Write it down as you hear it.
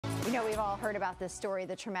know we've all heard about this story.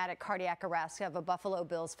 The traumatic cardiac arrest of a Buffalo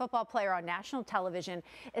Bills football player on national television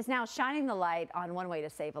is now shining the light on one way to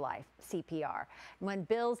save a life: CPR. When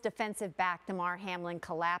Bills defensive back Damar Hamlin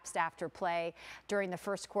collapsed after play during the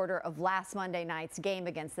first quarter of last Monday night's game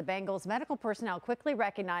against the Bengals, medical personnel quickly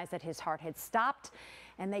recognized that his heart had stopped,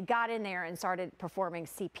 and they got in there and started performing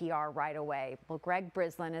CPR right away. Well, Greg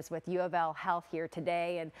Brislin is with UofL Health here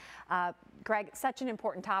today. And Greg, such an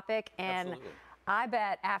important topic. And Absolutely. I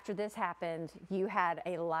bet after this happened, you had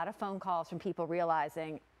a lot of phone calls from people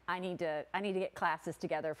realizing I need to get classes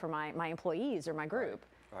together for my employees or my group.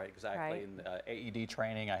 Right, exactly. Right. In AED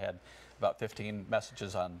training, I had about 15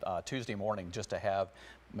 messages on Tuesday morning just to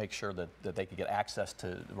make sure that they could get access to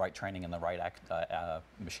the right training and the right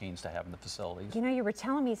machines to have in the facilities. You know, you were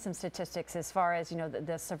telling me some statistics as far as, you know,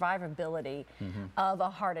 the survivability of a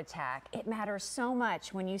heart attack. It matters so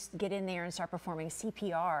much when you get in there and start performing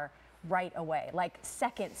CPR right away. Like,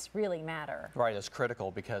 seconds really matter. Right, it's critical,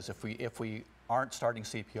 because if we aren't starting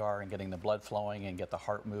CPR and getting the blood flowing and get the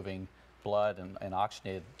heart moving, blood and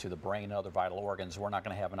oxygenated to the brain and other vital organs, we're not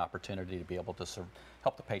going to have an opportunity to be able to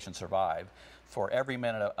help the patient survive. For every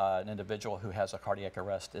minute an individual who has a cardiac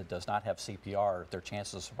arrest that does not have CPR, their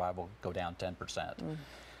chances of survival go down 10%.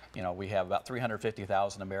 You know, we have about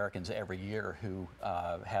 350,000 Americans every year who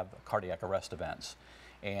have cardiac arrest events.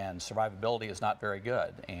 And survivability is not very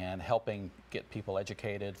good, and helping get people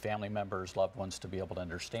educated, family members, loved ones, to be able to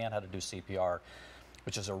understand how to do CPR,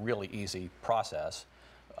 which is a really easy process,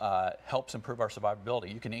 helps improve our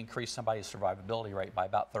survivability. You can increase somebody's survivability rate by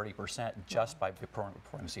about 30% just by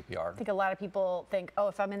performing CPR. I think a lot of people think, oh,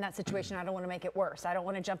 if I'm in that situation, I don't want to make it worse. I don't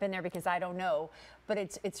want to jump in there because I don't know. But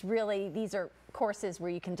it's really, these are courses where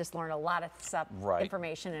you can just learn a lot of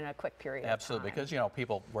information in a quick period Absolutely, of time. because, you know,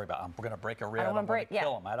 people worry about, I'm going to break a rib, I'm going to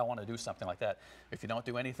kill them. I don't want to do something like that. If you don't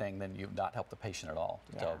do anything, then you've not helped the patient at all.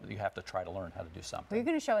 So you have to try to learn how to do something. Well, you're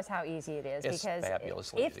going to show us how easy it is, it's because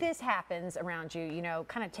fabulously if easy. this happens around you, you know,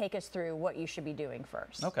 kind of take us through what you should be doing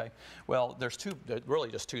first. Okay. Well, there's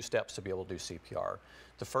really just two steps to be able to do CPR.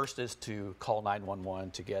 The first is to call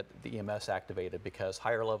 911 to get the EMS activated, because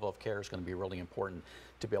higher level of care is going to be really important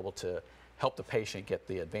to be able to help the patient get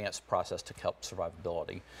the advanced process to help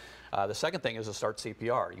survivability. The second thing is to start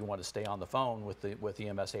CPR. You want to stay on the phone with the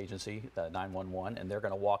EMS agency, 911, and they're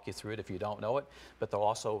going to walk you through it if you don't know it, but they'll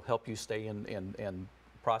also help you stay in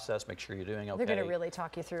process, make sure you're doing okay. They're going to really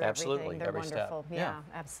talk you through everything. They're every wonderful. Step. Yeah,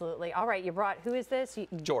 absolutely. All right, you brought, who is this?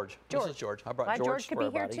 George. This is George. I brought George could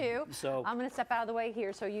be here too. So I'm going to step out of the way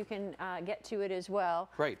here so you can get to it as well.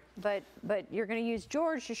 Great. But you're going to use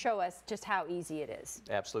George to show us just how easy it is.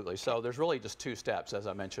 Absolutely. So there's really just two steps, as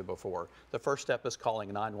I mentioned before. The first step is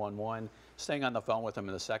calling 911, staying on the phone with them,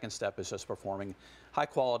 and the second step is just performing high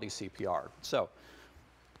quality CPR. So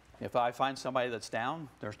if I find somebody that's down,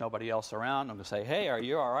 there's nobody else around, I'm going to say, hey, are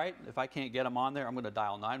you all right? If I can't get them on there, I'm going to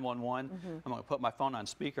dial 911. I'm going to put my phone on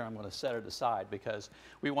speaker. I'm going to set it aside, because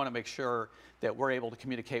we want to make sure that we're able to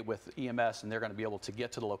communicate with EMS, and they're going to be able to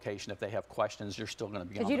get to the location. If they have questions, you're still going to be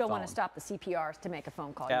on the phone. Because you don't want to stop the CPR to make a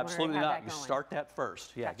phone call. Absolutely not. You start that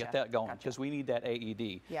first. Yeah, get that going, because we need that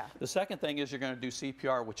AED. Yeah. The second thing is you're going to do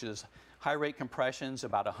CPR, which is high rate compressions,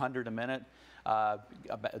 about 100 a minute.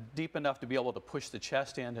 Deep enough to be able to push the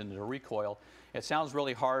chest in into the recoil. It sounds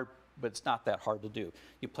really hard, but it's not that hard to do.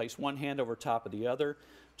 You place one hand over top of the other,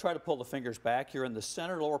 try to pull the fingers back. You're in the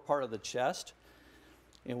center lower part of the chest,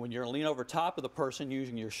 and when you're leaning over top of the person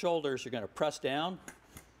using your shoulders, you're going to press down.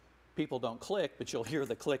 People don't click, but you'll hear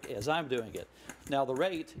the click as I'm doing it. Now, the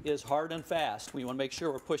rate is hard and fast. We want to make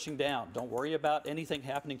sure we're pushing down. Don't worry about anything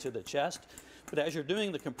happening to the chest, but as you're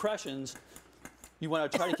doing the compressions, you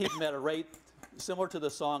want to try to keep them at a rate similar to the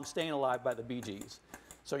song Staying Alive by the Bee Gees.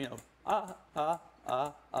 So, you know,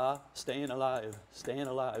 staying alive, staying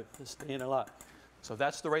alive, staying alive. So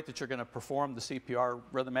that's the rate that you're going to perform the CPR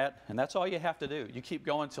rhythm at, and that's all you have to do. You keep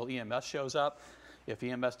going until EMS shows up. If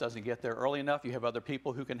EMS doesn't get there early enough, you have other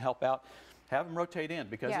people who can help out. Have them rotate in,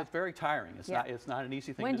 because it's very tiring. It's not an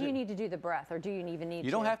easy thing to do. When do you need to do the breath, or do you even need to?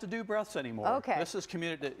 You don't have to do breaths anymore. Okay. This is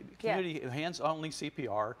community hands-only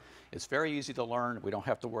CPR. It's very easy to learn. We don't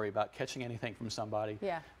have to worry about catching anything from somebody.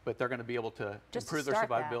 Yeah. But they're going to be able to improve their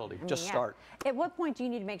survivability. Just start. At what point do you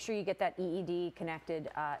need to make sure you get that AED connected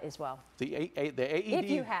as well? The AED. If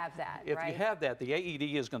you have that, If you have that, the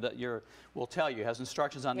AED is going to, will tell you, has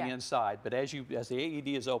instructions on the inside. But as the AED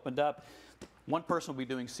is opened up, one person will be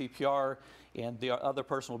doing CPR, and the other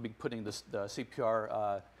person will be putting the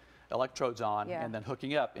CPR electrodes on and then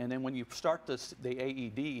hooking up. And then when you start the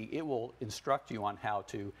AED, it will instruct you on how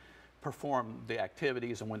to perform the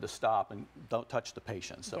activities and when to stop, and don't touch the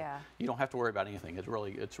patient. So you don't have to worry about anything. It's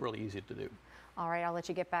really easy to do. All right, I'll let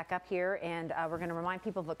you get back up here, and we're going to remind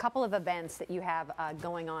people of a couple of events that you have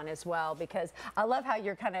going on as well, because I love how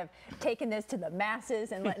you're kind of taking this to the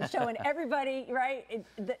masses and showing everybody, right?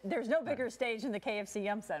 There's no bigger stage than the KFC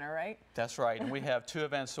Yum Center, right? That's right, and we have 2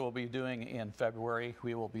 events that we'll be doing in February.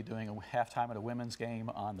 We will be doing a halftime at a women's game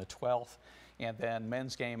on the 12th, and then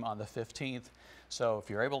men's game on the 15th. So if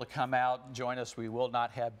you're able to come out, join us. We will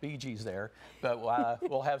not have Bee Gees there, but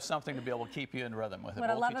we'll have something to be able to keep you in rhythm with it. What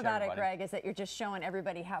I love about it, Greg, is that you're just showing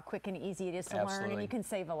everybody how quick and easy it is to learn, and you can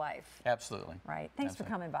save a life. Absolutely. Right. Thanks for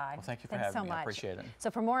coming by. Well, thank you for having me. I appreciate it.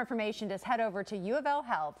 So for more information, just head over to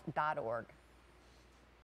UofLHealth.org.